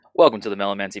Welcome to the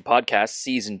Melomancy Podcast,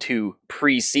 Season 2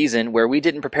 pre-season, where we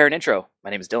didn't prepare an intro. My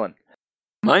name is Dylan.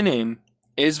 My name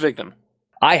is Victim.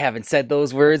 I haven't said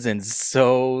those words in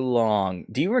so long.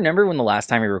 Do you remember when the last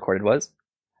time we recorded was?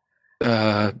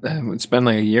 It's been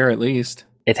like a year at least.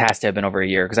 It has to have been over a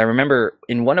year, because I remember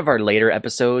in one of our later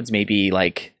episodes, maybe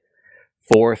like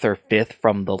 4th or 5th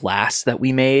from the last that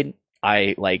we made,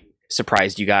 I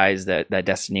surprised you guys that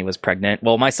Destiny was pregnant.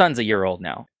 Well, my son's a year old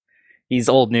now. He's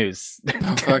old news.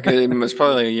 Oh, fuck, it's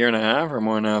probably like a year and a half or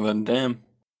more now then, damn.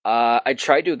 I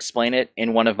tried to explain it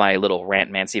in one of my little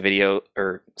Rant-Mancy video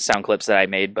or sound clips that I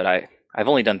made, but I've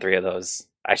only done 3 of those.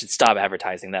 I should stop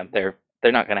advertising them. They're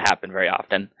not going to happen very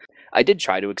often. I did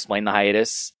try to explain the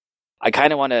hiatus. I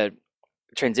kind of want to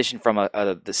transition from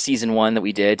the season 1 that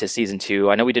we did to season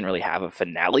 2. I know we didn't really have a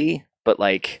finale, but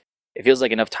it feels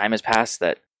like enough time has passed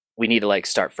that we need to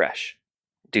start fresh,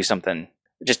 do something,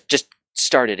 just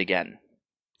start it again,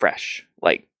 fresh.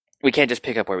 We can't just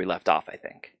pick up where we left off, I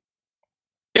think.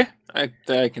 Yeah, I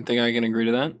can agree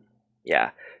to that.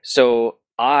 Yeah. So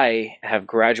I have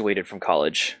graduated from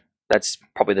college. That's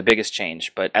probably the biggest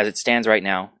change. But as it stands right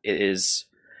now, it is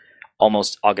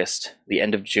almost August, the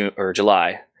end of June or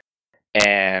July,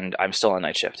 and I'm still on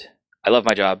night shift. I love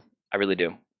my job. I really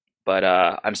do. But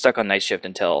I'm stuck on night shift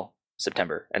until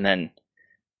September. And then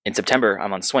in September,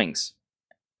 I'm on swings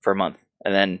for a month.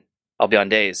 And then I'll be on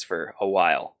days for a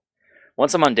while.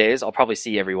 Once I'm on days, I'll probably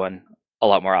see everyone a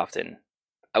lot more often.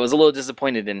 I was a little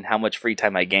disappointed in how much free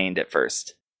time I gained at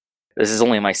first. This is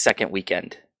only my second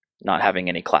weekend not having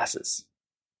any classes.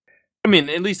 I mean,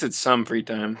 at least it's some free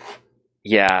time.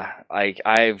 Yeah,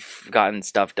 I've gotten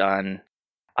stuff done.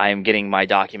 I'm getting my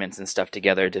documents and stuff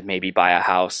together to maybe buy a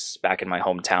house back in my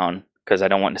hometown because I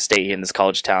don't want to stay in this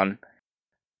college town.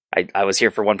 I was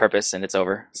here for one purpose and it's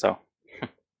over, so.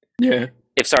 Yeah.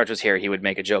 If Sarge was here, he would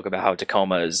make a joke about how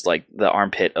Tacoma is like the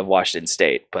armpit of Washington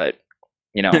State, but,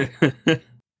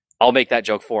 I'll make that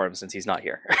joke for him since he's not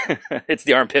here. It's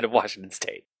the armpit of Washington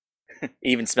State. It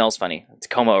even smells funny.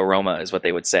 Tacoma aroma is what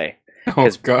they would say. Oh,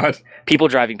 God. People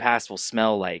driving past will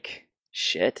smell like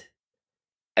shit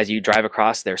as you drive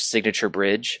across their signature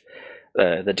bridge,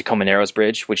 the Tacoma Narrows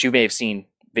Bridge, which you may have seen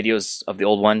videos of the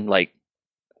old one,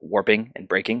 warping and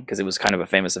breaking because it was kind of a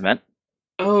famous event.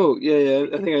 Oh, yeah.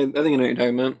 I think I know what you're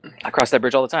talking about. I cross that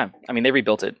bridge all the time. I mean, they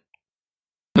rebuilt it.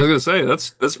 I was gonna say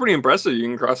that's pretty impressive. You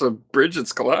can cross a bridge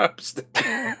that's collapsed.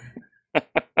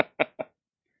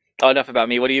 Oh, enough about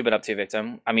me. What have you been up to,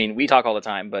 Victim? I mean, we talk all the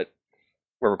time, but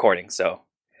we're recording, so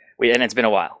and it's been a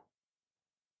while.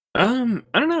 I don't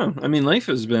know. I mean, life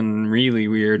has been really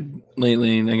weird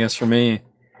lately, I guess, for me.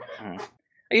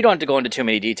 You don't have to go into too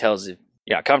many details if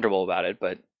you're not comfortable about it,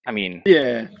 but I mean,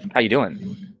 yeah. How you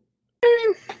doing? I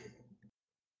mean,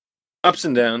 ups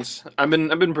and downs. I've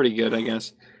been pretty good, I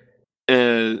guess.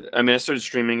 I started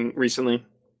streaming recently.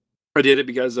 I did it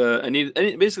because I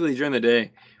needed basically during the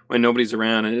day when nobody's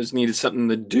around, I just needed something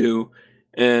to do,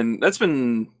 and that's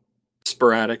been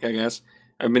sporadic, I guess.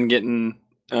 I've been getting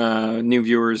new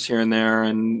viewers here and there,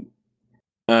 and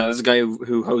there's a guy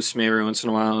who hosts me every once in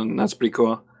a while, and that's pretty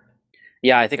cool.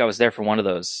 Yeah, I think I was there for one of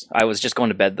those. I was just going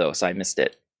to bed though, so I missed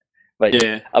it. But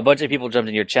yeah. A bunch of people jumped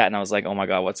in your chat, and I was like, "Oh my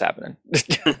god, what's happening?"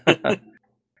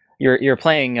 You're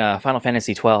playing Final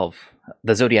Fantasy XII,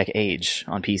 the Zodiac Age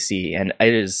on PC, and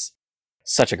it is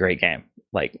such a great game.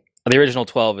 The original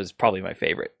 12 is probably my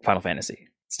favorite Final Fantasy.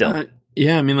 Still,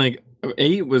 yeah. I mean,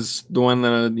 8 was the one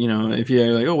that if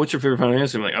you're like, "Oh, what's your favorite Final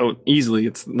Fantasy?" I'm like, "Oh, easily,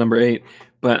 it's number 8."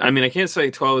 But I mean, I can't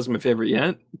say 12 is my favorite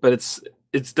yet, but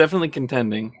it's definitely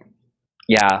contending.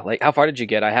 Yeah, how far did you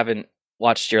get? I haven't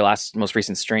watched your most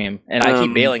recent stream, and I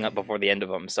keep bailing up before the end of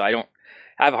them, so I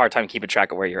have a hard time keeping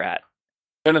track of where you're at.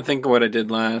 I'm trying to think of what I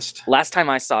did last. Last time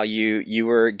I saw you, you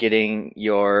were getting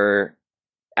your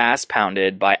ass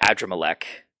pounded by Adramelech,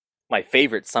 my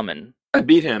favorite summon. I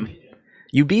beat him.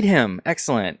 You beat him.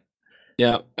 Excellent.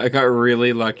 Yeah, I got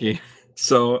really lucky.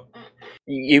 So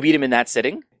you beat him in that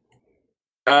sitting?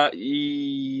 Yes. Or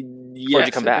did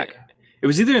you come back? It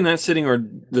was either in that sitting or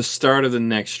the start of the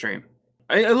next stream.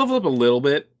 I leveled up a little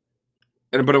bit,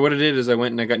 but what I did is I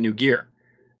went and I got new gear.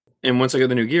 And once I got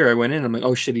the new gear, I went in. I'm like,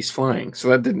 oh shit, he's flying. So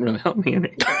that didn't really help me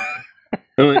any.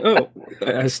 I'm like, oh,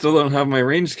 I still don't have my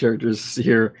ranged characters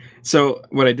here. So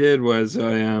what I did was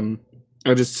I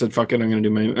just said, fuck it, I'm gonna do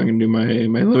my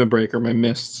limit break or my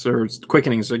mists or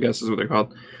quickenings, I guess is what they're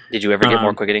called. Did you ever get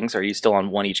more quickenings, or are you still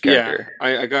on one each character?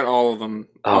 Yeah, I got all of them.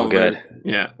 Oh, good.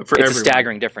 Yeah, it's everyone. A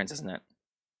staggering difference, isn't it?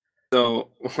 So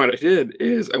what I did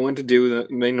is I went to do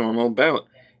my normal bout,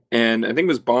 and I think it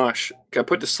was Bosch got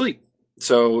put to sleep,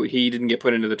 so he didn't get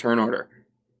put into the turn order.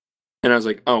 And I was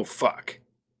like, oh fuck.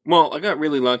 Well, I got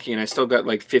really lucky, and I still got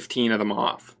like 15 of them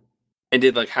off, and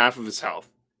did like half of his health.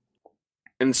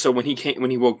 And so when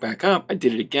he woke back up, I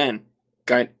did it again.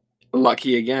 Got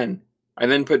lucky again. I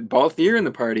then put Balthier in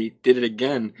the party, did it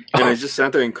again, and I just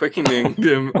sat there and quickening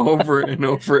him over and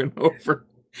over and over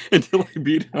until I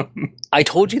beat him. I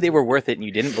told you they were worth it, and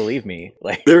you didn't believe me.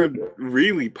 Like, They're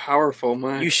really powerful,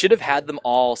 man. you should have had them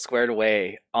all squared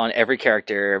away on every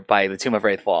character by the Tomb of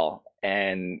Wraithfall,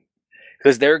 and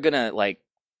because they're gonna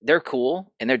they're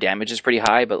cool and their damage is pretty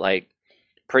high, but like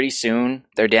pretty soon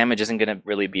their damage isn't gonna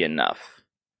really be enough.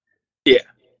 Yeah.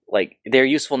 Like, their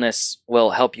usefulness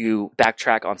will help you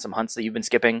backtrack on some hunts that you've been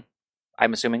skipping,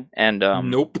 I'm assuming. And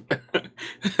Nope.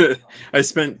 I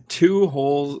spent 2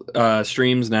 whole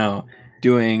streams now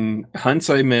doing hunts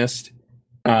I missed.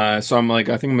 So I'm like,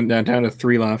 I think I'm down to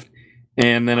 3 left.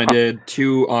 And then I did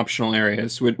 2 optional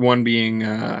areas, with one being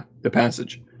the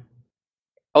passage.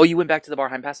 Oh, you went back to the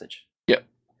Barheim Passage? Yep.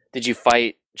 Did you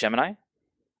fight Gemini?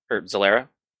 Or Zalera?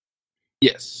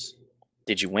 Yes.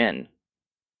 Did you win?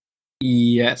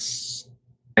 Yes.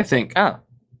 I think. Oh.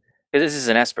 This is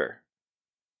an Esper.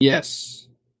 Yes.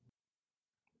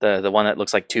 The one that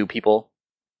looks like 2 people.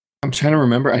 I'm trying to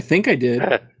remember. I think I did.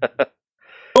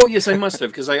 Oh, yes, I must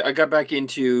have, because I got back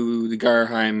into the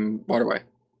Garheim waterway.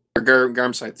 Or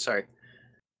Garmside, sorry.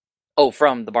 Oh,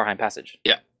 from the Barheim Passage.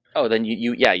 Yeah. Oh, then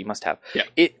you must have. Yeah.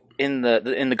 It in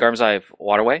the Garmside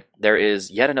waterway, there is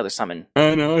yet another summon.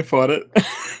 I know, I fought it.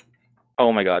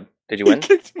 Oh my god. Did you win? He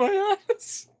kicked my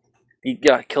ass. He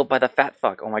got killed by the fat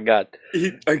fuck. Oh my god.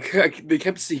 He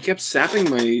kept sapping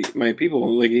my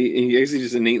people. Like he actually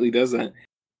just innately does that.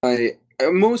 I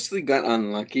mostly got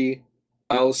unlucky,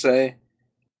 I'll say. I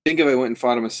think if I went and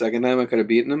fought him a second time, I could have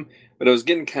beaten him. But I was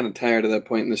getting kind of tired at that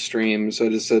point in the stream, so I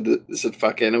just said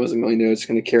fuck it, and I wasn't going to. I was just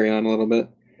going to carry on a little bit.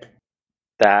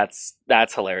 That's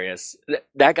hilarious.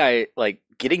 That guy, like,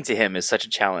 getting to him is such a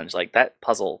challenge. Like, that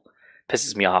puzzle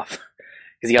pisses me off.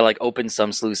 Because you gotta, like, open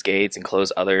some sluice gates and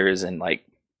close others and, like,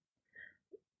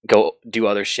 go do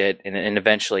other shit, and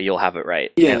eventually you'll have it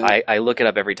right. Yeah. And I look it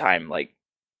up every time. Like,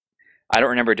 I don't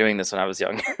remember doing this when I was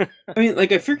young. I mean,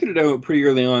 like, I figured it out pretty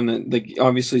early on that, like,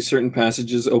 obviously certain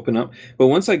passages open up. But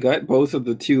once I got both of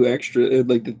the 2 extra,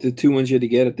 like, the 2 ones you had to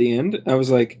get at the end, I was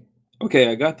like,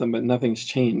 okay, I got them, but nothing's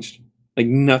changed. Like,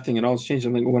 nothing at all has changed.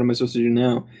 I'm like, what am I supposed to do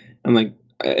now? I'm like,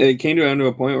 it came down to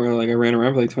a point where, like, I ran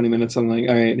around for like 20 minutes. I'm like,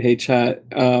 all right, hey chat,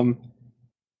 can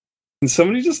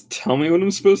somebody just tell me what I'm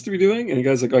supposed to be doing? And the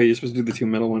guy's like, oh, you're supposed to do the 2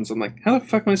 middle ones. I'm like, how the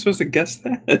fuck am I supposed to guess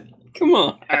that? Come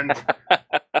on.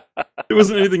 There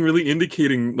wasn't anything really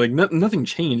indicating, like, nothing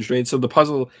changed, right? So the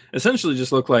puzzle essentially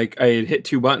just looked like I had hit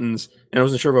 2 buttons, and I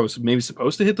wasn't sure if I was maybe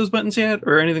supposed to hit those buttons yet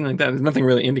or anything like that. There's nothing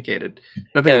really indicated.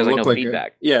 Nothing Yeah, there's, like, looked no like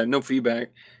feedback. no feedback.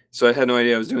 So I had no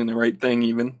idea I was doing the right thing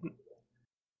even.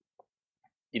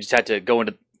 You just had to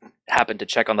happen to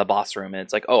check on the boss room, and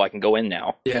it's like, oh, I can go in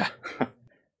now. Yeah.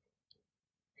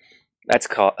 That's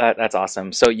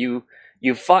awesome. So you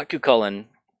fought Cuchulainn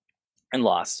and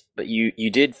lost, but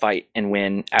you did fight and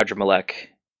win Adramelech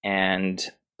and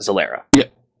Zalera. Yeah.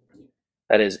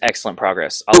 That is excellent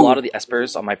progress. A lot of the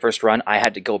Espers on my first run, I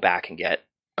had to go back and get.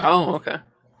 Oh, okay.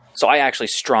 So I actually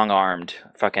strong-armed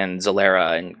fucking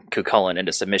Zalera and Cuchulainn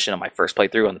into submission on my first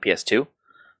playthrough on the PS2,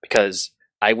 because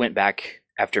I went back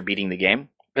after beating the game,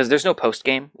 because there's no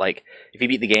post-game. Like, if you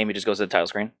beat the game, it just goes to the title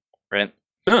screen, right?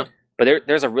 Huh. But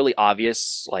there's a really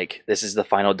obvious, like, this is the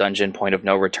final dungeon, point of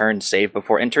no return, save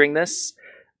before entering this,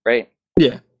 right?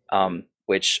 Yeah.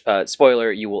 Which,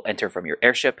 spoiler, you will enter from your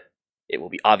airship. It will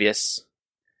be obvious.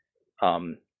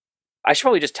 I should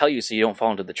probably just tell you so you don't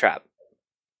fall into the trap.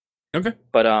 Okay.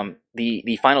 But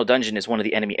the final dungeon is one of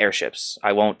the enemy airships.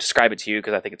 I won't describe it to you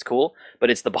because I think it's cool, but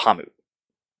it's the Bahamut.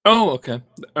 Oh, okay.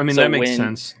 I mean, So that makes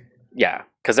sense. Yeah,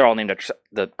 because they're all named after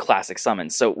the classic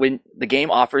summons. So when the game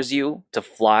offers you to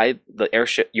fly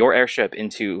your airship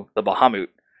into the Bahamut,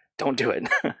 don't do it.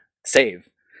 Save,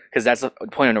 because that's a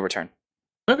point of no return.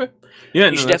 Okay.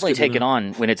 Yeah, you should definitely take it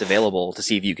on when it's available to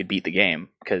see if you could beat the game,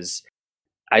 because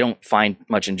I don't find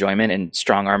much enjoyment in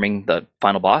strong arming the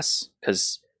final boss,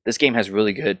 because this game has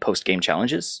really good post-game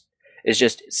challenges. It's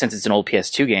just, since it's an old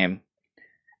PS2 game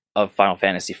of Final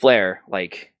Fantasy flair,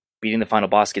 like, beating the final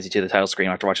boss gets you to the title screen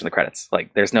after watching the credits.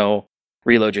 Like, there's no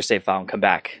reload your save file and come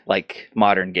back like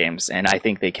modern games, and I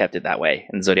think they kept it that way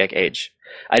in Zodiac Age.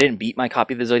 I didn't beat my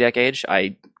copy of the Zodiac Age.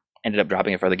 I ended up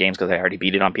dropping it for other games because I already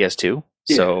beat it on PS2.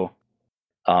 Yeah. So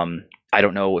I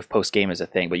don't know if post-game is a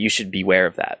thing, but you should beware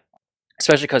of that.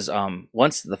 Especially because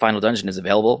once the final dungeon is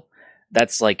available,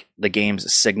 that's like the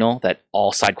game's signal that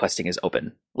all side questing is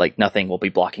open. Like, nothing will be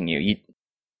blocking you.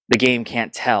 The game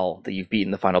can't tell that you've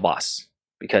beaten the final boss.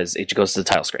 because it goes to the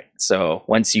title screen. So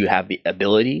once you have the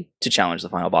ability to challenge the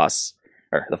final boss,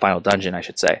 or the final dungeon, I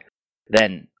should say,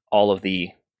 then all of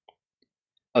the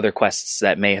other quests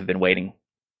that may have been waiting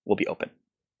will be open.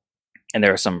 And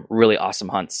there are some really awesome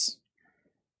hunts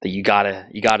that you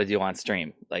gotta do on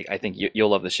stream. Like, I think you'll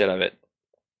love the shit of it.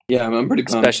 Yeah, I'm pretty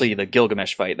pumped. Especially the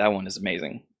Gilgamesh fight. That one is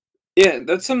amazing. Yeah,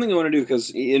 that's something I want to do,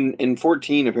 because in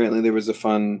 14 apparently there was a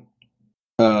fun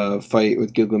fight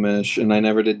with Gilgamesh, and I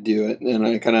never did do it, and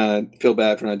I kind of feel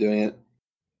bad for not doing it.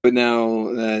 But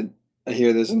now that I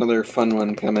hear there's another fun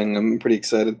one coming, I'm pretty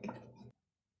excited.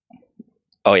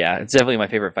 Oh yeah, it's definitely my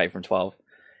favorite fight from 12.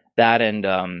 That, and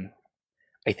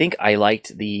I think I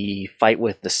liked the fight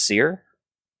with the Seer.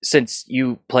 Since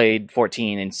you played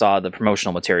 14 and saw the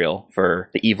promotional material for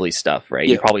the Evely stuff, right?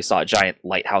 Yeah. You probably saw a giant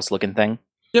lighthouse looking thing.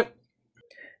 Yep.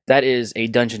 That is a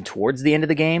dungeon towards the end of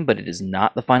the game, but it is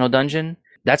not the final dungeon.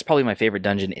 That's probably my favorite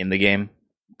dungeon in the game,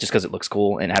 just because it looks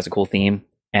cool and it has a cool theme,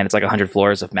 and it's like 100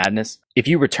 floors of madness. If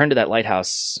you return to that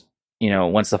lighthouse,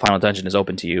 once the final dungeon is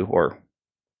open to you, or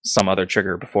some other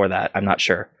trigger before that, I'm not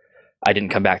sure. I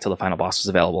didn't come back till the final boss was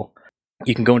available.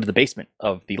 You can go into the basement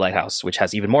of the lighthouse, which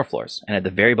has even more floors. And at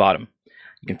the very bottom,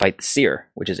 you can fight the Seer,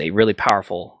 which is a really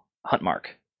powerful hunt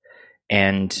mark.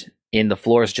 And in the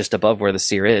floors just above where the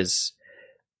Seer is,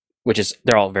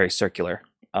 they're all very circular,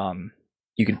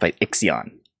 you can fight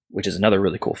Ixion, which is another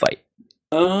really cool fight.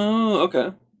 Oh, okay.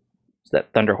 It's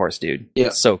that Thunder Horse dude. Yeah.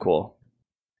 It's so cool.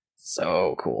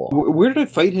 So cool. Where did I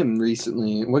fight him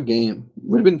recently? What game?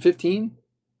 Would have been 15?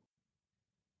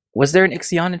 Was there an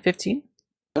Ixion in 15?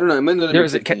 I don't know. I might not there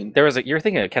was a. You're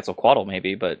thinking of Quetzalcoatl,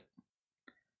 maybe, but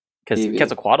because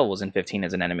Quetzalcoatl was in 15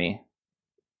 as an enemy.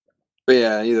 But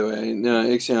yeah, either way, no,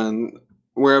 Ixion.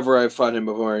 Wherever I fought him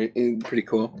before, pretty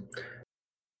cool.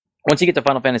 Once you get to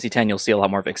Final Fantasy X, you'll see a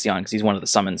lot more of Ixion because he's one of the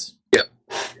summons. Yep.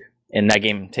 And that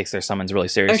game takes their summons really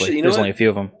seriously. Actually, there's only a few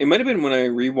of them. It might have been when I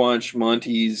rewatched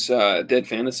Monty's Dead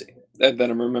Fantasy that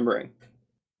I'm remembering.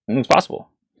 It's possible.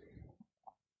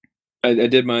 I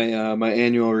did my my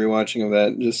annual rewatching of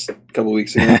that just a couple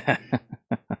weeks ago.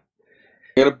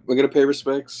 We gotta pay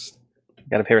respects.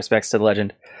 Gotta pay respects to the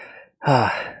legend.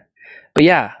 But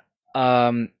yeah,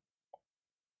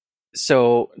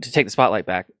 so to take the spotlight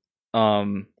back,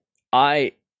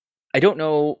 I don't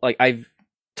know, like, I've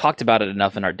talked about it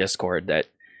enough in our Discord that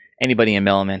anybody in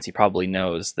Melomancy probably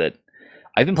knows that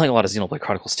I've been playing a lot of Xenoblade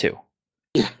Chronicles 2.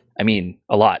 Yeah. I mean,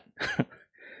 a lot.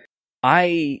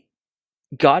 I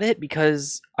got it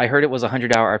because I heard it was a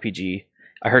 100-hour RPG.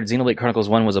 I heard Xenoblade Chronicles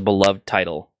 1 was a beloved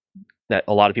title that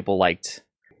a lot of people liked.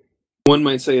 One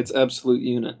might say it's absolute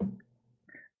unit.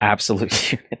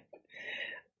 Absolute unit.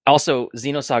 Also,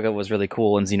 Xenosaga was really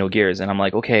cool in Xenogears, and I'm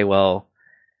like, okay, well,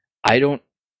 I don't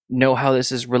know how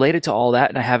this is related to all that,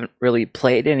 and I haven't really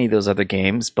played any of those other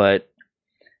games, but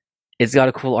it's got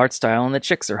a cool art style and the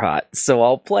chicks are hot, so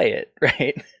I'll play it,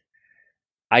 right?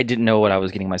 I didn't know what I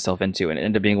was getting myself into, and it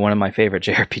ended up being one of my favorite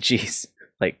JRPGs.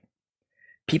 Like,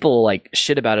 people like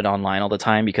shit about it online all the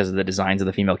time because of the designs of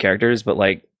the female characters, but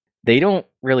like, they don't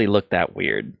really look that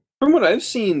weird. From what I've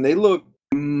seen, they look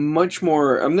much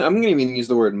more. I'm going to even use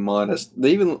the word modest.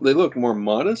 They look more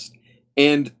modest,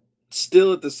 and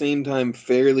still at the same time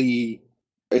fairly.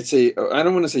 I'd say, I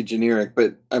don't want to say generic,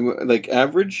 but I'm like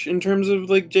average in terms of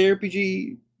like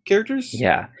JRPG characters.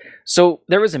 Yeah. So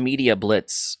there was a media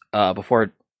blitz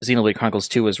before Xenoblade Chronicles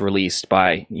 2 was released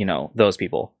by, those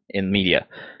people in media.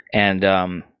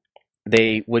 And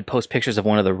they would post pictures of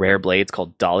one of the rare blades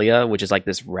called Dahlia, which is like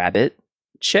this rabbit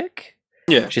chick.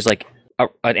 Yeah. She's like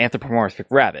an anthropomorphic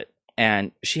rabbit.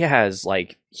 And she has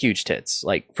like huge tits,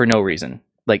 like for no reason.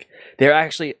 Like, they're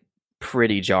actually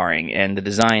pretty jarring, and the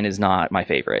design is not my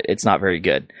favorite. It's not very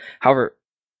good. However,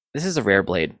 this is a rare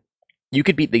blade. You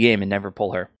could beat the game and never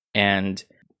pull her. And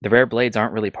the rare blades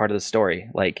aren't really part of the story.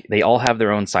 Like, they all have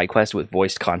their own side quest with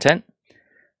voiced content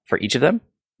for each of them,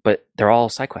 but they're all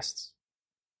side quests.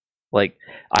 Like,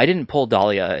 I didn't pull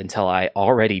Dahlia until I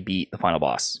already beat the final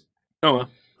boss. Oh, well.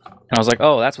 And I was like,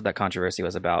 oh, that's what that controversy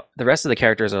was about. The rest of the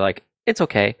characters are like, it's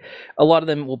okay. A lot of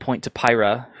them will point to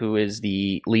Pyra, who is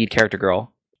the lead character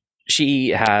girl. She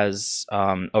has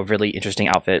a really interesting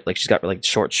outfit. Like, she's got like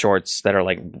short shorts that are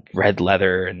like red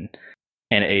leather and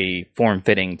a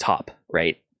form-fitting top,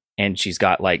 right? And she's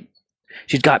got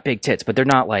big tits, but they're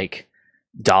not like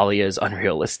Dahlia's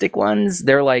unrealistic ones.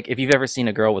 They're like, if you've ever seen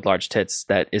a girl with large tits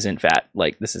that isn't fat,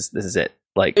 like, this is it.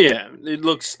 Like, yeah, it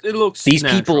looks these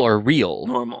natural. people are real,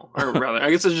 normal, or rather, I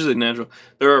guess it's just natural.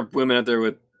 There are women out there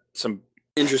with some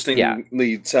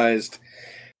interestingly sized.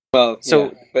 Well, so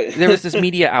yeah, but there was this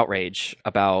media outrage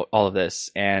about all of this,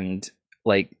 and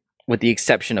like, with the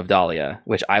exception of Dahlia,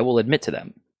 which I will admit to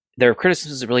them, their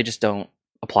criticisms really just don't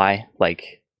apply.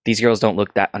 Like, these girls don't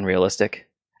look that unrealistic.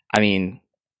 I mean,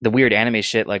 the weird anime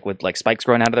shit, like with like spikes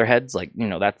growing out of their heads, like, you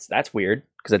know, that's weird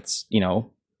because it's, you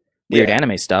know, weird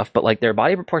anime stuff. But like their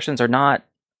body proportions are not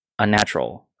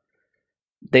unnatural.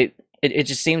 It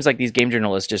just seems like these game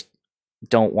journalists just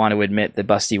don't want to admit that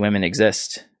busty women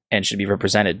exist and should be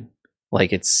represented.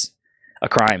 Like, it's a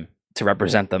crime to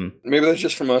represent them. Maybe they're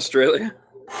just from Australia.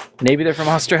 Maybe they're from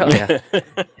Australia.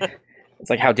 It's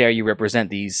like, how dare you represent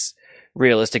these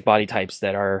realistic body types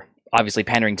that are obviously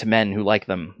pandering to men who like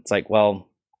them. It's like, well,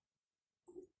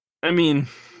 I mean,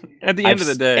 at the end of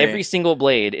the day, every single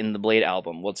Blade in the Blade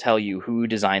album will tell you who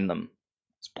designed them.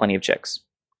 There's plenty of chicks.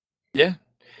 Yeah,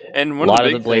 and a lot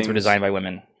of the Blades were designed by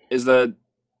women. Is that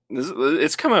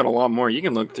it's come out a lot more. You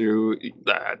can look through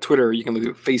Twitter, you can look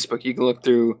through Facebook, you can look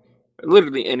through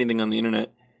literally anything on the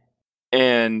internet.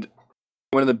 And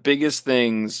one of the biggest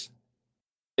things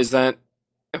is that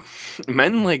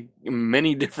men like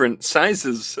many different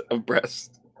sizes of breasts.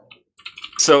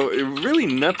 So really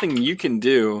nothing you can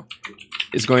do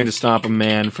is going to stop a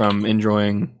man from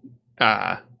enjoying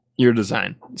your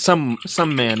design. Some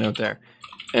man out there.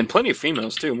 And plenty of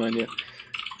females too, mind you.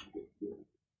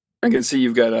 I can see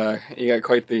you got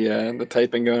quite the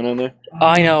typing going on there.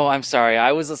 I know. I'm sorry.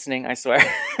 I was listening. I swear.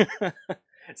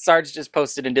 Sarge just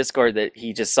posted in Discord that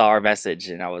he just saw our message,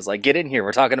 and I was like, "Get in here.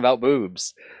 We're talking about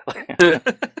boobs."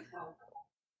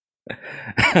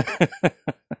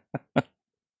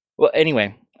 Well,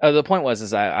 anyway, the point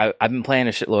was I've been playing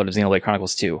a shitload of Xenoblade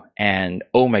Chronicles 2, and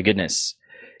oh my goodness,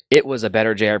 it was a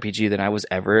better JRPG than I was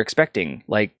ever expecting.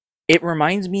 Like, it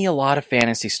reminds me a lot of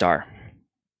Phantasy Star.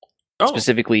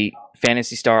 Specifically,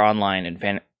 Phantasy Star Online and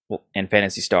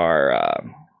Phantasy Star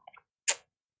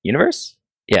Universe.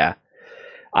 Yeah,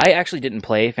 I actually didn't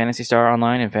play Phantasy Star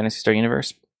Online and Phantasy Star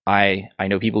Universe. I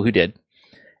know people who did,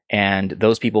 and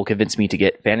those people convinced me to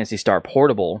get Phantasy Star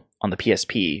Portable on the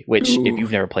PSP, which, if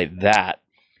you've never played that,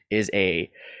 is a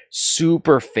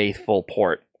super faithful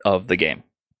port of the game.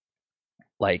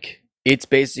 Like, it's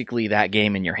basically that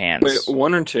game in your hands. Wait,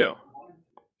 1 or 2?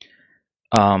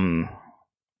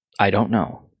 I don't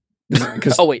know.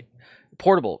 Oh wait,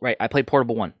 Portable. Right, I played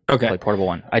Portable 1. Okay. I played Portable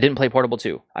 1. I didn't play Portable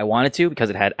 2. I wanted to because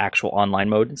it had actual online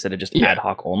mode instead of just ad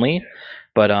hoc only.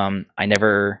 But I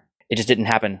never. It just didn't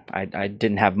happen. I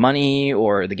didn't have money,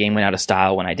 or the game went out of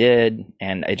style when I did,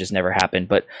 and it just never happened.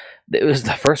 But it was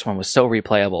the first one was so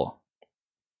replayable.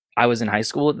 I was in high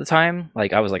school at the time.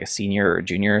 Like, I was like a senior or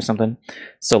junior or something.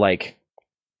 So like,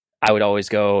 I would always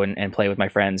go and play with my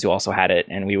friends who also had it,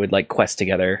 and we would like quest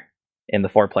together in the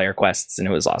 4-player quests, and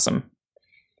it was awesome.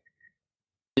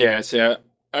 Yeah, so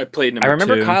I played number 2. I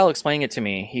remember Kyle explaining it to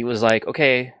me. He was like,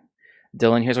 "Okay,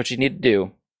 Dylan, here's what you need to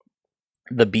do.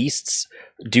 The beasts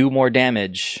do more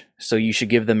damage, so you should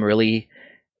give them really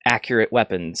accurate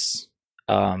weapons,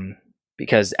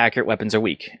 because accurate weapons are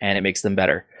weak, and it makes them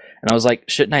better." And I was like,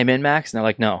 "Shouldn't I min-max?" And they're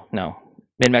like, no.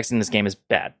 Min-maxing this game is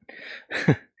bad.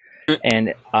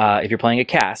 And if you're playing a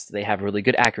cast, they have really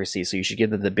good accuracy, so you should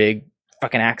give them the big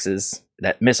fucking axes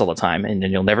that miss all the time, and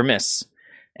then you'll never miss,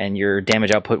 and your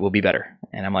damage output will be better.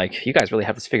 And I'm like, "You guys really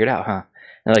have this figured out, huh?" And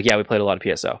they're like, "Yeah, we played a lot of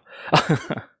PSO."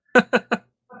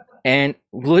 And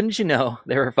wouldn't you know,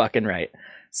 they were fucking right.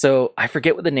 So I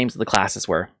forget what the names of the classes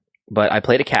were, but I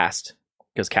played a cast,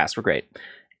 because casts were great.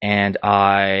 And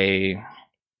I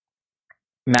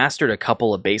mastered a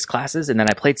couple of base classes, and then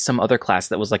I played some other class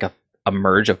that was like a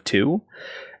merge of 2.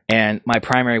 And my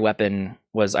primary weapon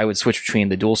was, I would switch between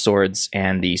the dual swords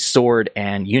and the sword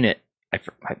and unit.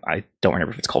 I don't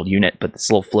remember if it's called unit, but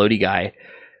this little floaty guy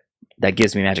that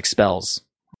gives me magic spells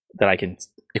that I can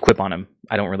equip on him.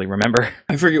 I don't really remember.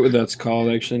 I forget what that's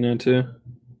called actually now too.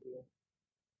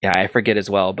 Yeah, I forget as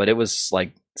well, but it was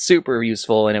like super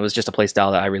useful, and it was just a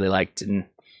playstyle that I really liked. And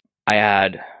I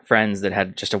had friends that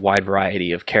had just a wide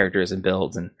variety of characters and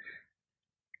builds. And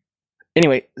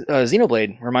anyway,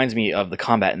 Xenoblade reminds me of the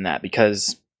combat in that,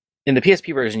 because in the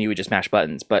PSP version you would just mash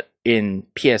buttons, but in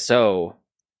PSO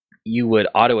you would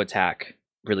auto attack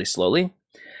really slowly.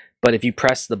 But if you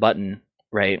press the button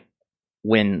right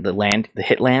when the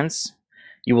hit lands,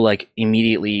 you will like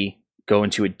immediately go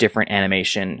into a different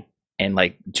animation and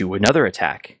like do another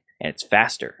attack, and it's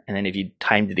faster. And then if you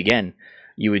timed it again,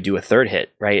 you would do a third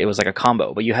hit, right? It was like a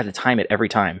combo, but you had to time it every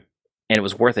time, and it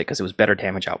was worth it because it was better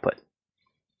damage output.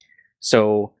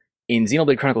 So in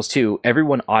Xenoblade Chronicles 2,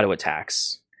 everyone auto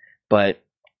attacks, but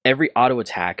every auto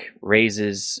attack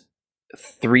raises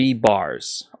 3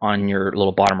 bars on your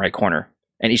little bottom right corner,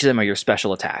 and each of them are your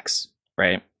special attacks,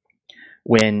 right?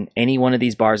 When any one of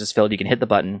these bars is filled, you can hit the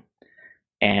button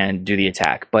and do the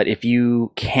attack. But if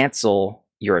you cancel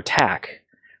your attack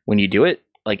when you do it,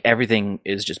 like everything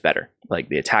is just better. Like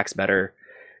the attack's better,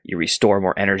 you restore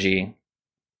more energy,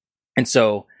 and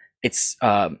so it's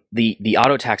the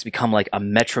auto attacks become like a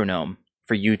metronome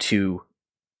for you to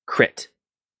crit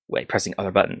by pressing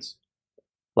other buttons,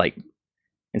 like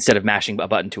instead of mashing a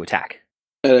button to attack.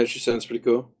 That actually sounds pretty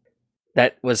cool.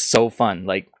 That was so fun.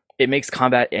 Like it makes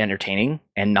combat entertaining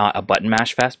and not a button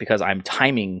mash fest because I'm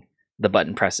timing the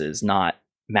button presses, not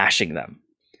mashing them.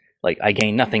 Like I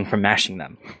gain nothing from mashing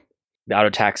them. The auto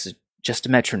attacks is just a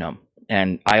metronome,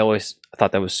 and I always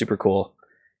thought that was super cool.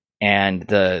 And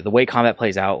the way combat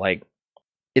plays out, like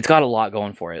it's got a lot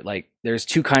going for it. Like there's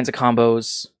two kinds of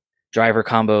combos, driver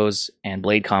combos and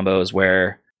blade combos,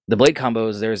 where the blade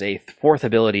combos, there's a fourth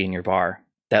ability in your bar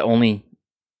that only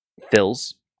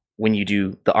fills when you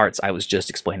do the arts I was just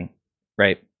explaining,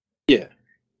 right? Yeah.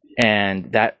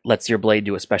 And that lets your blade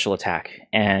do a special attack.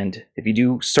 And if you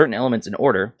do certain elements in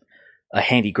order, a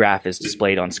handy graph is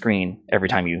displayed on screen every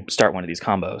time you start one of these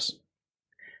combos.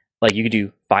 Like you could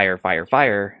do fire, fire,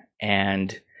 fire,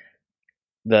 and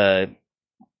the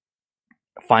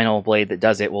final blade that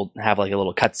does it will have like a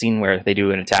little cutscene where they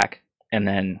do an attack, and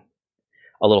then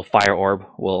a little fire orb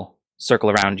will circle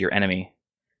around your enemy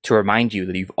to remind you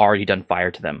that you've already done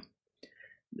fire to them.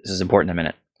 This is important in a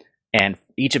minute. And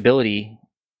each ability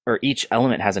or each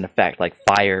element has an effect, like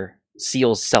fire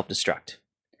seals self-destruct.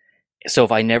 So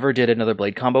if I never did another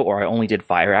blade combo, or I only did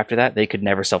fire after that, they could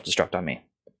never self-destruct on me.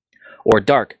 Or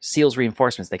dark seals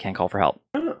reinforcements, they can't call for help.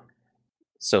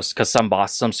 So because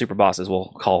some super bosses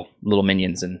will call little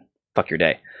minions and fuck your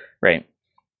day, right?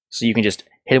 So you can just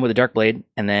hit him with a dark blade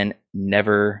and then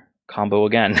never combo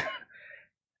again.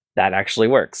 That actually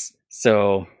works.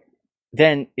 So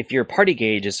then if your party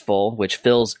gauge is full, which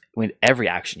fills with every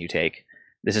action you take,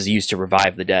 this is used to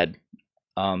revive the dead.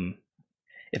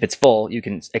 If it's full, you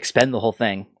can expend the whole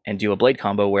thing and do a blade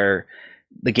combo where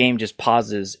the game just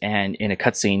pauses, and in a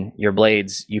cutscene, your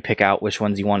blades, you pick out which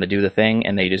ones you want to do the thing,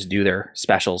 and they just do their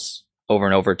specials over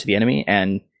and over to the enemy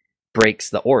and breaks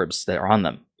the orbs that are on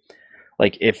them.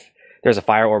 Like if there's a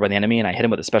fire orb on the enemy and I hit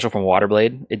him with a special from a water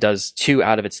blade, it does 2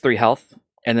 out of its 3 health,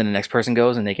 and then the next person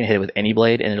goes and they can hit it with any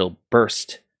blade and it'll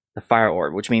burst the fire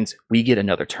orb, which means we get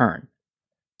another turn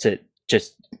to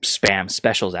just spam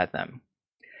specials at them.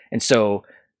 And so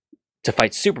to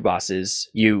fight super bosses,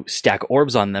 you stack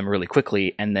orbs on them really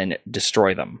quickly and then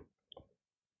destroy them.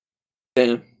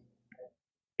 Damn.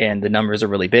 And the numbers are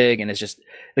really big, and it's just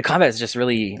the combat is just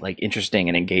really like interesting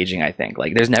and engaging, I think.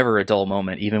 Like there's never a dull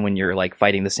moment, even when you're like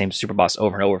fighting the same super boss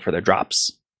over and over for their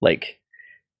drops. Like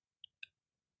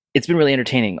it's been really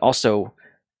entertaining. Also,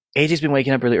 AJ's been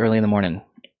waking up really early in the morning,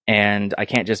 and I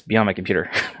can't just be on my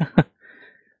computer.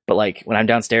 But like when I'm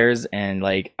downstairs and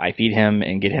like I feed him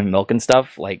and get him milk and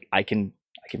stuff, like I can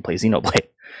play Xenoblade.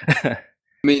 I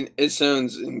mean, it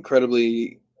sounds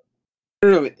incredibly, I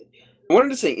don't know, I wanted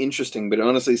to say interesting, but it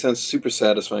honestly sounds super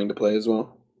satisfying to play as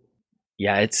well.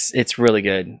 Yeah, it's really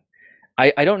good.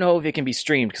 I don't know if it can be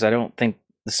streamed because I don't think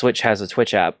the Switch has a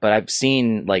Twitch app, but I've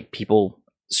seen like people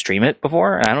stream it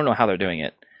before, and I don't know how they're doing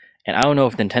it. And I don't know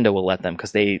if Nintendo will let them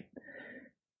because they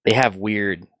have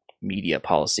weird media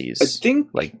policies. I think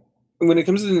like when it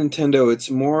comes to Nintendo,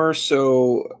 it's more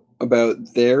so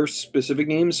about their specific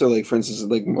games. So like for instance,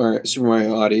 like Super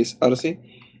Mario Odyssey.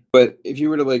 But if you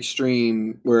were to like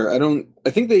stream where I don't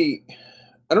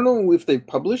know if they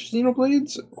published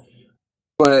Xenoblades,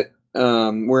 but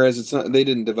whereas it's not, they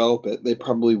didn't develop it, they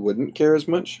probably wouldn't care as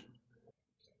much.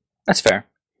 That's fair.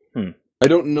 I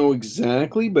don't know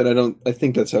exactly, but I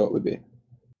think that's how it would be.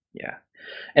 Yeah.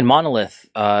 And Monolith,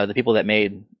 the people that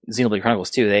made Xenoblade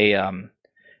Chronicles 2,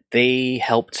 they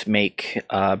helped make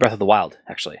Breath of the Wild,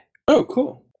 actually. Oh,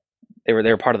 cool. They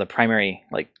were part of the primary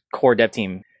like core dev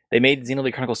team. They made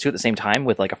Xenoblade Chronicles 2 at the same time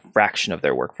with like a fraction of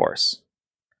their workforce.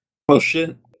 Oh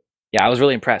shit. Yeah, I was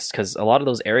really impressed because a lot of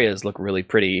those areas look really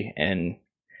pretty, and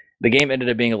the game ended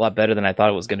up being a lot better than I thought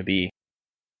it was going to be.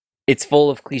 It's full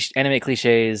of anime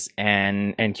cliches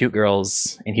and cute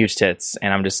girls and huge tits,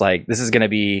 and I'm just like, this is going to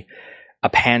be a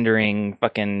pandering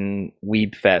fucking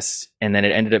weeb fest, and then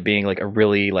it ended up being like a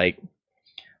really like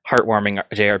heartwarming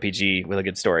JRPG with a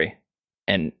good story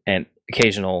and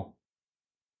occasional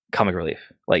comic relief.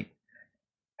 Like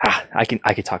I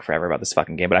could talk forever about this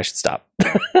fucking game, but I should stop.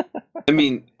 I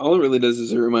mean, all it really does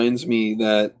is it reminds me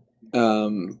that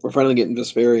we're finally getting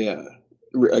Vesperia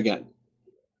again,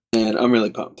 and I'm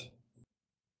really pumped.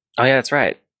 Oh yeah, that's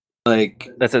right. Like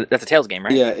that's a Tales game,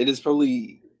 right? Yeah, it is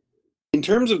probably, in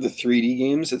terms of the 3D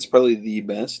games, it's probably the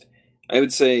best. I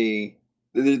would say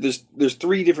there's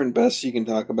 3 different bests you can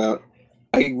talk about.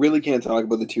 I really can't talk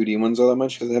about the 2D ones all that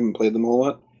much because I haven't played them a whole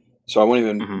lot. So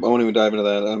Mhm. I won't even dive into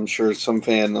that. I'm sure some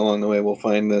fan along the way will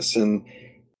find this and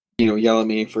yell at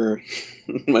me for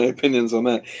my opinions on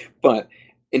that. But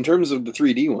in terms of the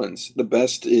 3D ones, the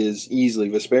best is easily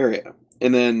Vesperia.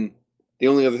 And then the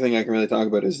only other thing I can really talk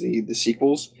about is the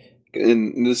sequels.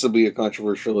 And this will be a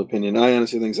controversial opinion. I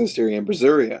honestly think Zestiria and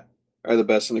Berseria are the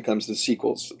best when it comes to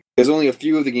sequels. There's only a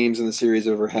few of the games in the series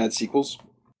ever had sequels.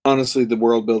 Honestly, the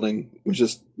world building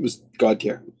was god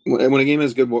tier. When a game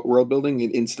has good world building,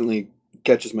 it instantly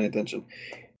catches my attention.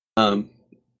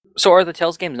 So are the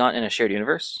Tales games not in a shared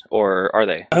universe, or are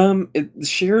they? It's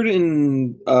shared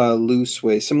in a loose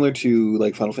way, similar to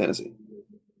like Final Fantasy.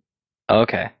 Oh,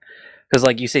 okay. Because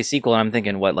like you say sequel, and I'm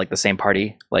thinking what, like the same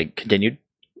party like continued,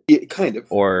 Yeah, kind of.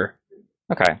 or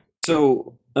okay.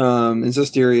 So, in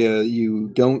Zestiria, you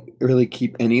don't really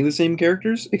keep any of the same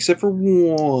characters except for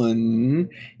one,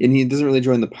 and he doesn't really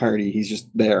join the party. He's just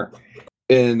there,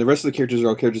 and the rest of the characters are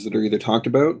all characters that are either talked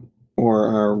about or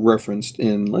are referenced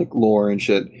in like lore and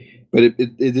shit. But it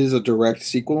is a direct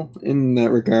sequel in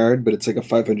that regard, but it's like a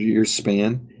 500-year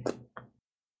span.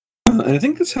 And I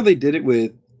think that's how they did it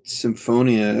with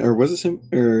Symphonia, or was it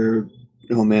or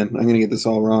oh man, I'm gonna get this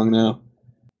all wrong now.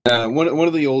 One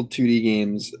of the old 2D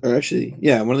games, or actually,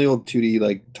 yeah, one of the old 2D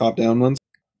like top-down ones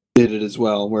did it as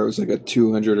well, where it was like a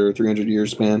 200 or 300-year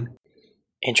span.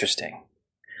 Interesting.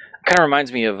 Kind of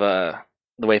reminds me of the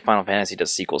way Final Fantasy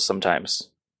does sequels sometimes.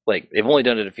 Like they've only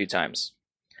done it a few times,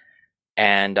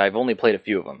 and I've only played a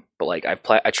few of them. But like I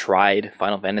tried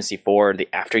Final Fantasy IV the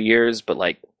after years, but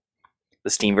like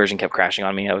the Steam version kept crashing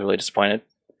on me. I was really disappointed.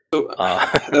 So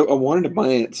I wanted to buy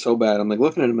it so bad. I'm like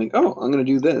looking at it, I'm like, oh, I'm gonna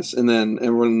do this, and then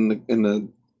everyone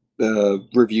in the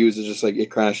reviews is just like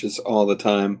it crashes all the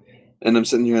time, and I'm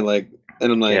sitting here like,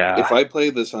 and I'm like, if Yeah, I play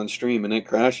this on stream and it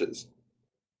crashes,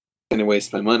 I'm gonna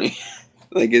waste my money.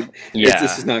 Like it's this yeah.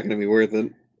 is not gonna be worth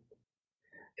it.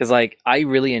 Because like I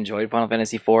really enjoyed Final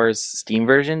Fantasy IV's Steam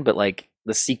version, but like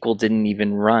the sequel didn't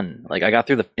even run. Like I got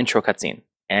through the intro cutscene,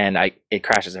 and it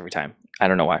crashes every time. I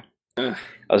don't know why. Ugh.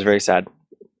 I was very sad.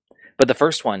 But the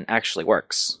first one actually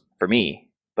works for me,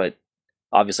 but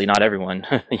obviously not everyone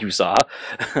you saw.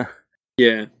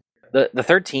 Yeah. The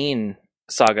 13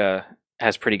 saga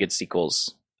has pretty good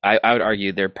sequels. I would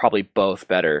argue they're probably both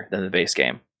better than the base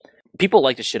game. People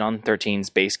like to shit on 13's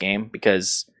base game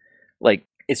because like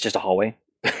it's just a hallway.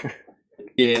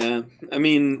 Yeah. I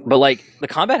mean, But like the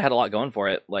combat had a lot going for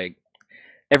it. Like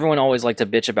everyone always liked to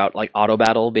bitch about like auto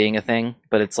battle being a thing,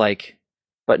 but it's like,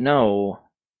 but no,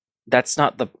 that's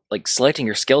not the like selecting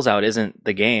your skills out isn't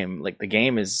the game. Like the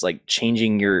game is like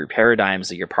changing your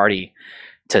paradigms of your party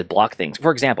to block things.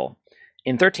 For example,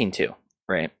 in 13-2,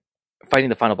 right, fighting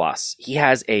the final boss, he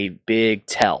has a big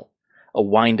tell, a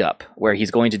wind up where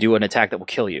he's going to do an attack that will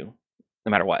kill you, no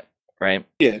matter what, right?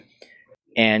 yeah.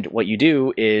 And what you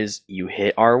do is you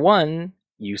hit R1,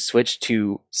 you switch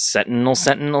to Sentinel,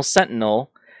 Sentinel,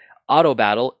 Sentinel, auto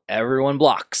battle, everyone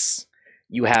blocks.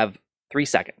 You have 3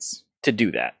 seconds to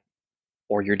do that,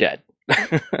 or you're dead.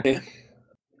 Yeah.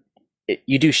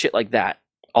 You do shit like that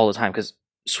all the time because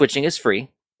switching is free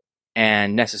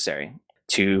and necessary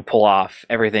to pull off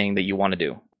everything that you want to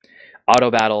do.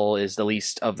 Auto battle is the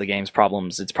least of the game's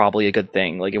problems. It's probably a good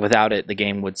thing. Like without it, the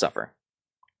game would suffer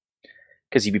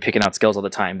because you'd be picking out skills all the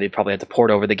time. They'd probably have to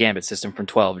port over the Gambit system from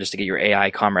 12 just to get your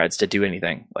AI comrades to do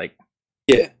anything. Like,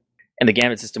 Yeah. and the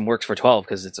Gambit system works for 12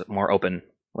 because it's more open.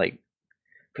 Like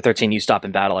for 13, you stop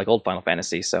in battle like old Final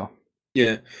Fantasy. So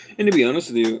Yeah. And to be honest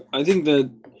with you, I think that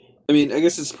I mean, I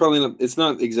guess it's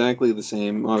not exactly the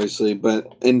same, obviously,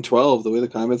 but in 12, the way the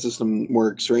combat system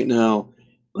works right now,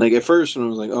 like at first when I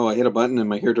was like, oh, I hit a button and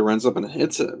my character runs up and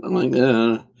hits it, I'm like,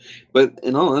 yeah. But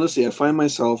in all honesty, I find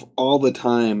myself all the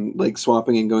time like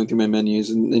swapping and going through my menus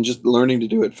and just learning to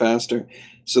do it faster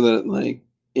so that like,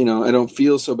 I don't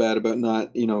feel so bad about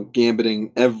not,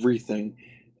 gambiting everything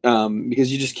because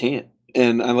you just can't.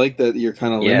 And I like that you're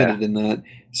kind of yeah, limited in that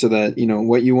so that,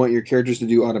 what you want your characters to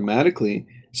do automatically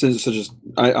such as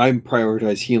I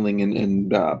prioritize healing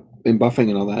and buffing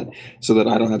and all that, so that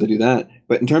I don't have to do that.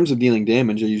 But in terms of dealing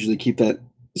damage, I usually keep that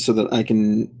so that I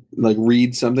can like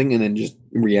read something and then just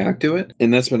react to it,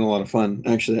 and that's been a lot of fun.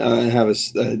 Actually, I have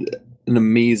an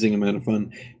amazing amount of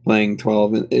fun playing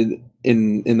 12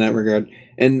 in that regard,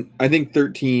 and I think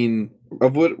 13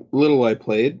 of what little I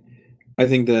played, I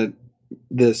think that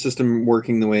the system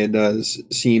working the way it does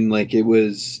seemed like it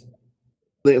was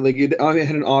like it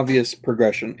had an obvious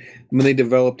progression. When they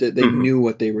developed it, they Mhm. knew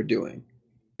what they were doing.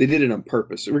 They did it on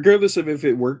purpose, regardless of if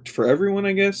it worked for everyone.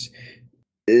 I guess.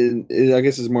 I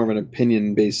guess it's more of an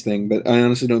opinion-based thing, but I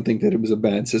honestly don't think that it was a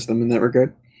bad system in that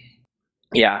regard.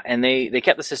 Yeah, and they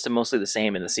kept the system mostly the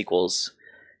same in the sequels.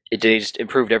 they just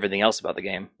improved everything else about the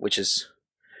game, which is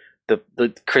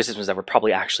the criticisms that were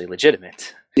probably actually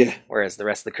legitimate. Yeah. Whereas the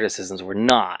rest of the criticisms were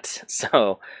not.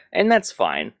 So, and that's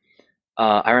fine.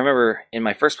 I remember in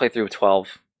my first playthrough of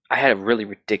 12, I had a really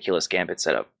ridiculous Gambit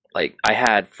setup. Like, I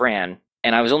had Fran,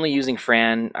 and I was only using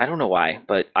Fran, I don't know why,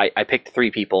 but I picked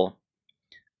 3 people,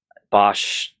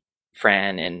 Bosch,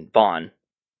 Fran, and Vaughn.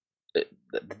 The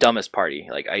dumbest party.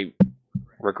 Like, I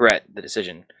regret the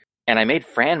decision. And I made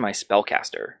Fran my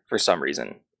spellcaster for some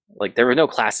reason. Like, there were no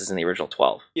classes in the original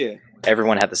 12. Yeah.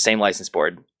 Everyone had the same license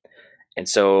board. And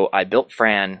so I built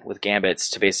Fran with Gambits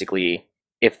to basically,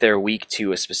 if they're weak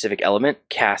to a specific element,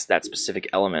 cast that specific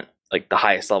element, like the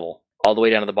highest level, all the way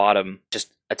down to the bottom,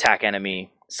 just attack enemy,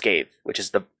 Scathe, which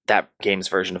is that game's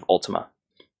version of Ultima,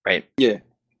 right? Yeah.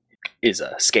 Is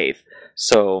a Scathe.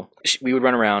 So we would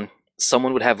run around,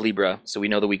 someone would have Libra, so we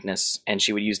know the weakness, and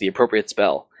she would use the appropriate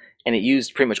spell. And it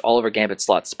used pretty much all of her Gambit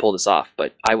slots to pull this off,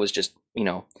 but I was just,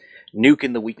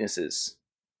 nuking the weaknesses,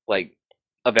 like,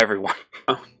 of everyone.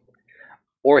 Oh.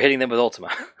 Or hitting them with Ultima,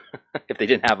 if they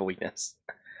didn't have a weakness.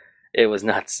 It was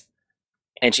nuts.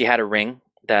 And she had a ring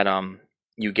that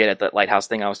you get at that lighthouse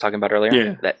thing I was talking about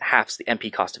earlier, that halves the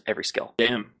MP cost of every skill.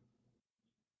 Damn.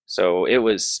 So it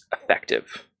was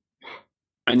effective.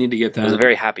 I need to get that. I was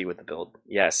very happy with the build.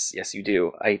 Yes, you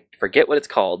do. I forget what it's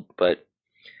called, but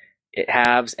it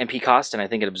halves MP cost, and I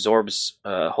think it absorbs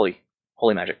holy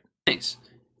magic. Nice.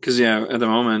 Because, at the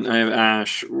moment, I have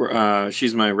Ash.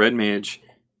 She's my red mage.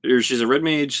 She's a red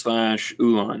mage /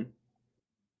 Ulan.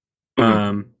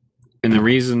 And the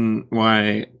reason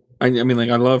why, I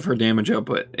love her damage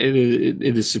output. It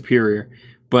is superior.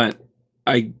 But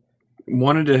I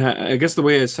wanted to I guess the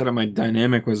way I set up my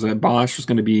dynamic was that Bosch was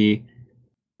going to be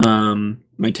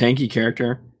my tanky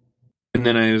character. And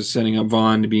then I was setting up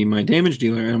Vaughn to be my damage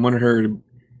dealer. And I wanted her to...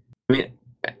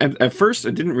 At first, I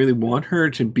didn't really want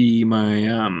her to be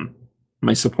my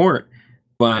my support,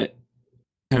 but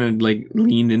kind of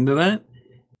leaned into that.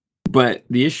 But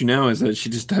the issue now is that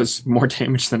she just does more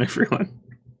damage than everyone.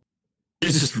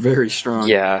 She's just very strong.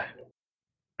 Yeah.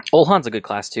 Olhan's a good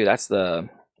class too. That's the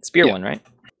spear one, right?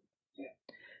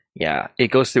 Yeah, it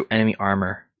goes through enemy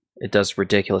armor. It does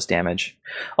ridiculous damage.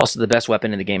 Also, the best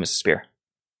weapon in the game is a spear.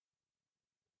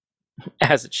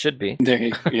 As it should be.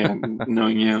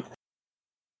 Knowing you.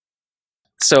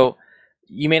 So,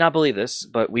 you may not believe this,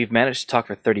 but we've managed to talk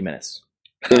for 30 minutes.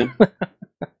 Yeah.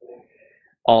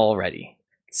 Already.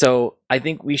 So, I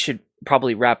think we should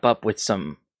probably wrap up with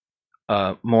some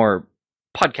more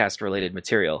podcast-related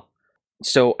material.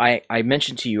 So, I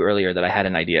mentioned to you earlier that I had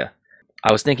an idea.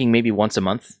 I was thinking maybe once a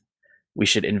month, we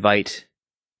should invite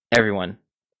everyone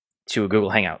to a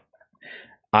Google Hangout.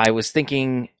 I was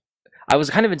kind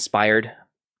of inspired,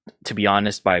 to be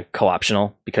honest, by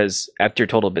Co-optional, because after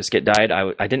Total Biscuit died,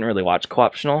 I didn't really watch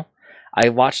Co-optional. I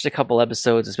watched a couple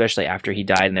episodes, especially after he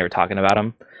died and they were talking about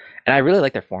him, and I really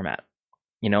like their format.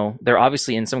 They're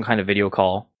obviously in some kind of video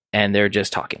call and they're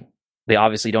just talking. They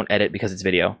obviously don't edit because it's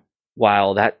video,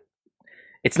 while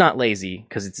it's not lazy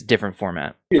because it's a different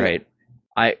format, right?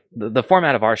 The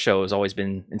format of our show has always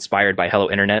been inspired by Hello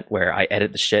Internet, where I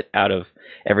edit the shit out of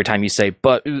every time you say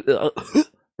but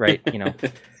right,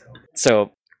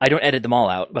 So I don't edit them all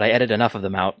out, but I edit enough of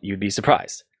them out, you'd be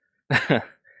surprised.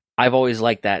 I've always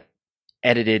liked that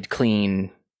edited,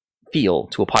 clean feel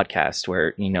to a podcast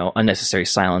where, unnecessary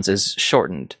silence is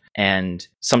shortened. And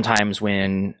sometimes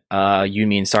when you,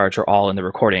 me, and Sarge are all in the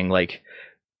recording,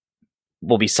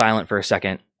 we'll be silent for a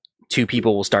second. 2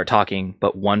 people will start talking,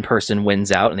 but one person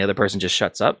wins out and the other person just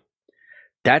shuts up.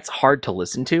 That's hard to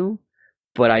listen to,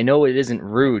 but I know it isn't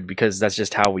rude because that's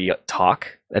just how we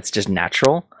talk. That's just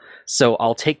natural. So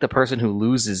I'll take the person who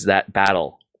loses that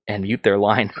battle and mute their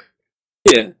line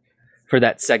for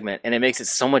that segment. And it makes it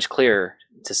so much clearer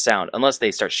to sound, unless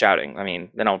they start shouting.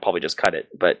 Then I'll probably just cut it.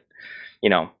 But,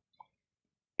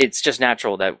 it's just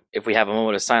natural that if we have a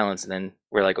moment of silence and then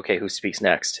we're like, okay, who speaks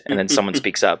next? And then someone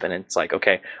speaks up and it's like,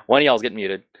 okay, one of y'all's getting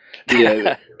muted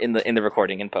in the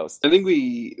recording in post. I think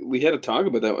we had a talk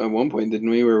about that at one point, didn't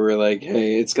we? Where we're like,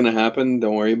 hey, it's going to happen.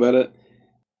 Don't worry about it.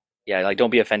 Yeah, don't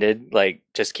be offended.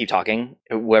 Just keep talking.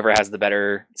 Whoever has the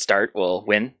better start will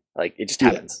win. It just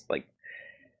happens.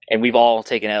 And we've all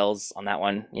taken L's on that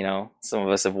one. Some of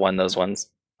us have won those ones.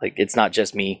 It's not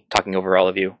just me talking over all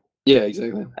of you. Yeah,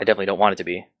 exactly. I definitely don't want it to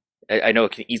be. I know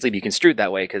it can easily be construed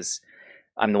that way because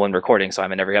I'm the one recording, so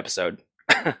I'm in every episode.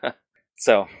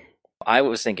 So I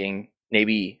was thinking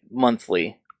maybe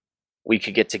monthly we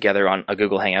could get together on a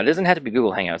Google Hangout. It doesn't have to be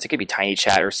Google Hangouts. It could be Tiny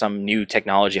Chat or some new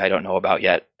technology I don't know about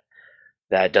yet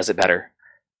that does it better,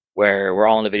 where we're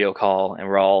all in a video call and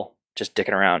we're all just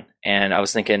dicking around. And I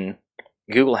was thinking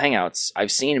Google Hangouts,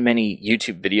 I've seen many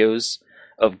YouTube videos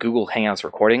of Google Hangouts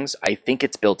recordings. I think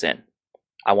it's built in.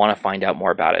 I want to find out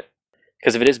more about it.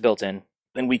 Because if it is built in,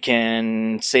 then we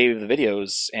can save the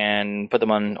videos and put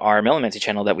them on our Millimancy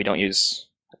channel that we don't use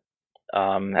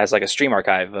as like a stream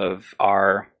archive of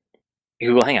our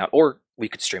Google Hangout. Or we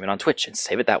could stream it on Twitch and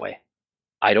save it that way.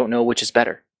 I don't know which is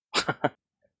better.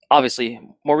 Obviously,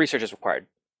 more research is required.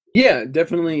 Yeah,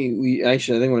 definitely. I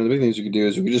think one of the big things we could do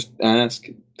is we could just ask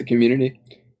the community,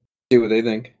 see what they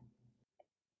think.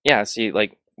 Yeah, see,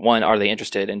 like, one, are they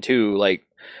interested? And two, like,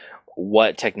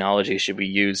 what technology should we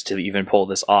use to even pull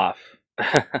this off?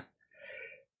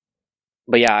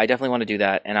 But yeah, I definitely want to do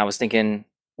that. And I was thinking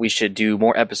we should do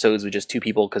more episodes with just two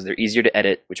people because they're easier to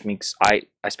edit, which means I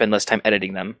spend less time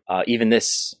editing them. Even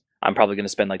this, I'm probably going to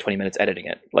spend like 20 minutes editing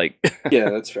it. Like, yeah,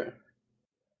 that's fair.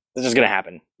 It's just going to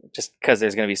happen just because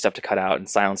there's going to be stuff to cut out and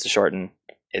silence to shorten.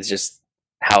 It's just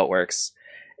how it works.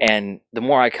 And the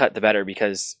more I cut, the better,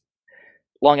 because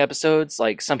long episodes,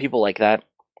 like some people like that.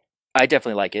 I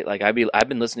definitely like it. Like I've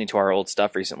been listening to our old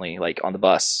stuff recently, like on the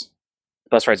bus. The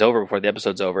bus ride's over before the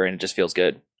episode's over, and it just feels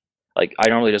good. Like I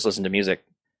normally just listen to music,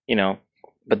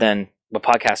 but then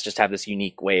podcasts just have this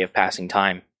unique way of passing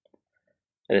time,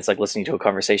 and it's like listening to a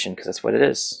conversation because that's what it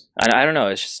is. I don't know.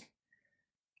 It's just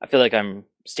I feel like I'm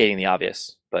stating the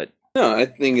obvious, but no, I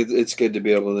think it's good to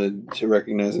be able to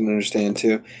recognize and understand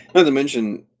too. Not to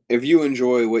mention, if you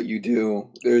enjoy what you do,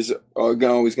 there's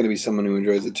always going to be someone who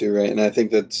enjoys it too, right? And I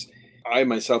think I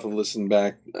myself have listened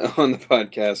back on the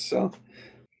podcast. So,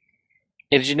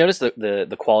 yeah, did you notice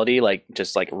the quality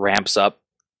just ramps up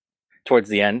towards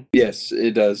the end? Yes,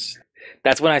 it does.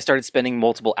 That's when I started spending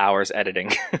multiple hours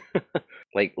editing,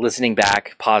 like listening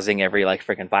back, pausing every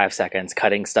freaking 5 seconds,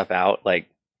 cutting stuff out. Like,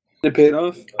 it paid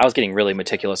off. I was getting really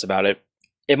meticulous about it.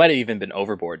 It might have even been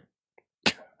overboard.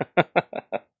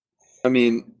 I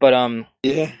mean, but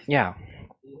yeah.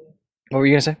 What were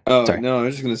you gonna say? Oh, sorry. No, I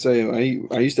was just gonna say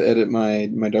I used to edit my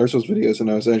Dark Souls videos,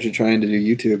 and I was actually trying to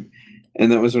do YouTube,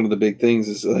 and that was one of the big things.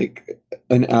 Is like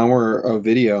an hour of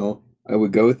video I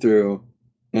would go through,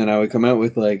 and I would come out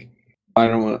with I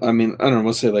don't know,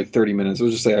 we'll say like 30 minutes. We'll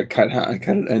just say I cut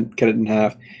it in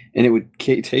half, and it would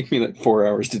take me like 4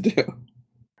 hours to do.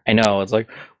 I know, it's like,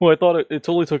 well, I thought it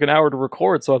only took an hour to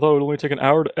record, so I thought it would only take an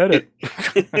hour to edit.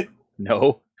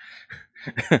 No.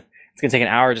 It's going to take an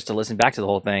hour just to listen back to the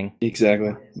whole thing.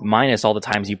 Exactly. Minus all the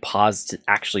times you pause to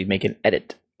actually make an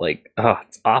edit.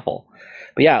 It's awful.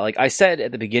 But yeah, like I said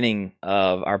at the beginning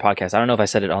of our podcast, I don't know if I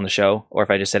said it on the show or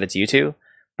if I just said it to you two,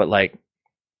 but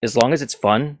as long as it's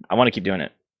fun, I want to keep doing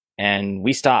it. And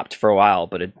we stopped for a while,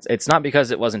 but it's not because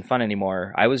it wasn't fun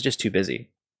anymore. I was just too busy.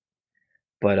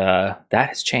 But that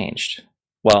has changed.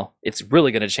 Well, it's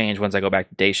really going to change once I go back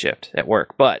to day shift at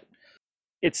work, but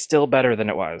it's still better than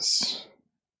it was.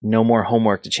 No more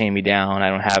homework to chain me down. I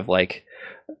don't have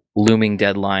looming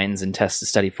deadlines and tests to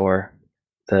study for.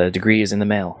 The degree is in the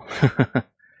mail.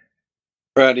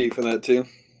 Proud of you for that too. Do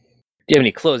you have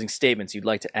any closing statements you'd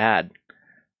like to add?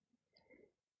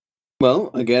 Well,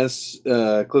 I guess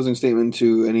closing statement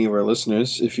to any of our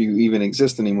listeners, if you even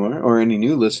exist anymore, or any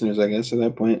new listeners, I guess, at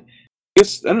that point. I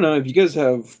don't know, if you guys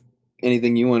have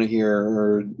anything you want to hear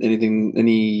or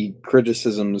any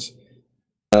criticisms,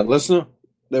 let us know.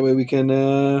 That way we can,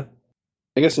 I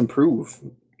guess, improve.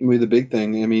 Would be the big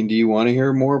thing. I mean, do you want to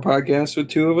hear more podcasts with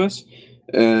two of us?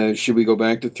 Should we go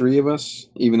back to three of us,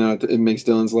 even though it makes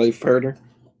Dylan's life harder?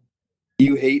 Do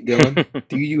you hate Dylan?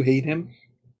 Do you hate him?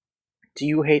 Do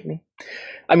you hate me?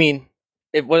 I mean,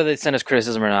 whether they send us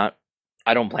criticism or not,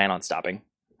 I don't plan on stopping.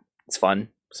 It's fun.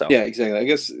 So yeah, exactly. I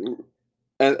guess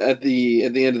at the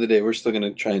end of the day, we're still going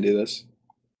to try and do this.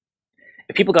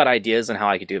 If people got ideas on how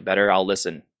I could do it better, I'll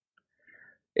listen.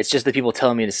 It's just the people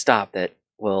telling me to stop that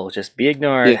will just be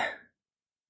ignored. Yeah.